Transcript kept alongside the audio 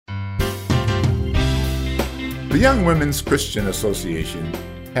The Young Women's Christian Association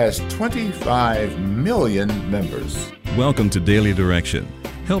has 25 million members. Welcome to Daily Direction,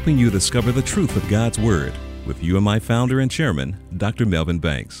 helping you discover the truth of God's Word with UMI founder and chairman, Dr. Melvin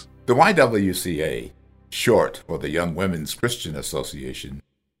Banks. The YWCA, short for the Young Women's Christian Association,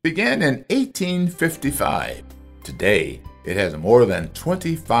 began in 1855. Today, it has more than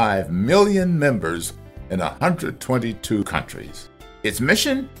 25 million members in 122 countries. Its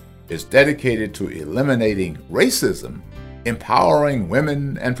mission is dedicated to eliminating racism, empowering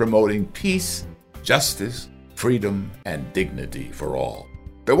women, and promoting peace, justice, freedom, and dignity for all.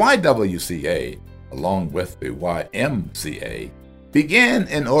 The YWCA, along with the YMCA, began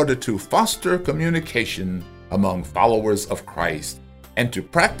in order to foster communication among followers of Christ and to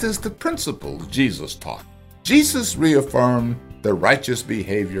practice the principles Jesus taught. Jesus reaffirmed the righteous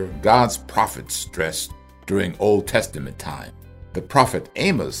behavior God's prophets stressed during Old Testament time. The prophet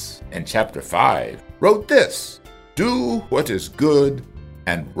Amos, in chapter 5, wrote this: "Do what is good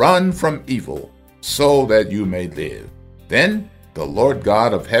and run from evil, so that you may live. Then the Lord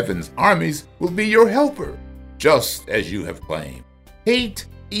God of heaven's armies will be your helper, just as you have claimed. Hate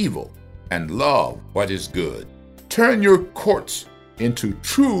evil and love what is good. Turn your courts into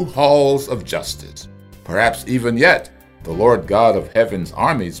true halls of justice. Perhaps even yet, the Lord God of heaven's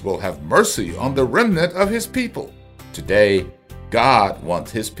armies will have mercy on the remnant of his people." Today, God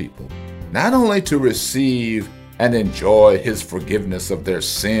wants his people not only to receive and enjoy his forgiveness of their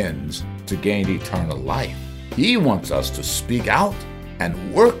sins to gain eternal life. He wants us to speak out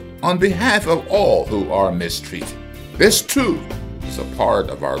and work on behalf of all who are mistreated. This too is a part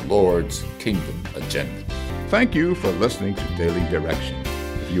of our Lord's kingdom agenda. Thank you for listening to Daily Direction.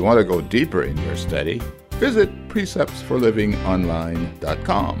 If you want to go deeper in your study, visit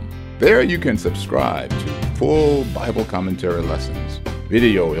preceptsforlivingonline.com. There you can subscribe to full Bible commentary lessons,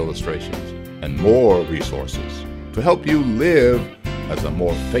 video illustrations, and more resources to help you live as a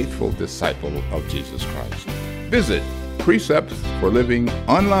more faithful disciple of Jesus Christ. Visit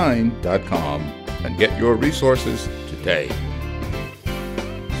preceptsforlivingonline.com and get your resources today.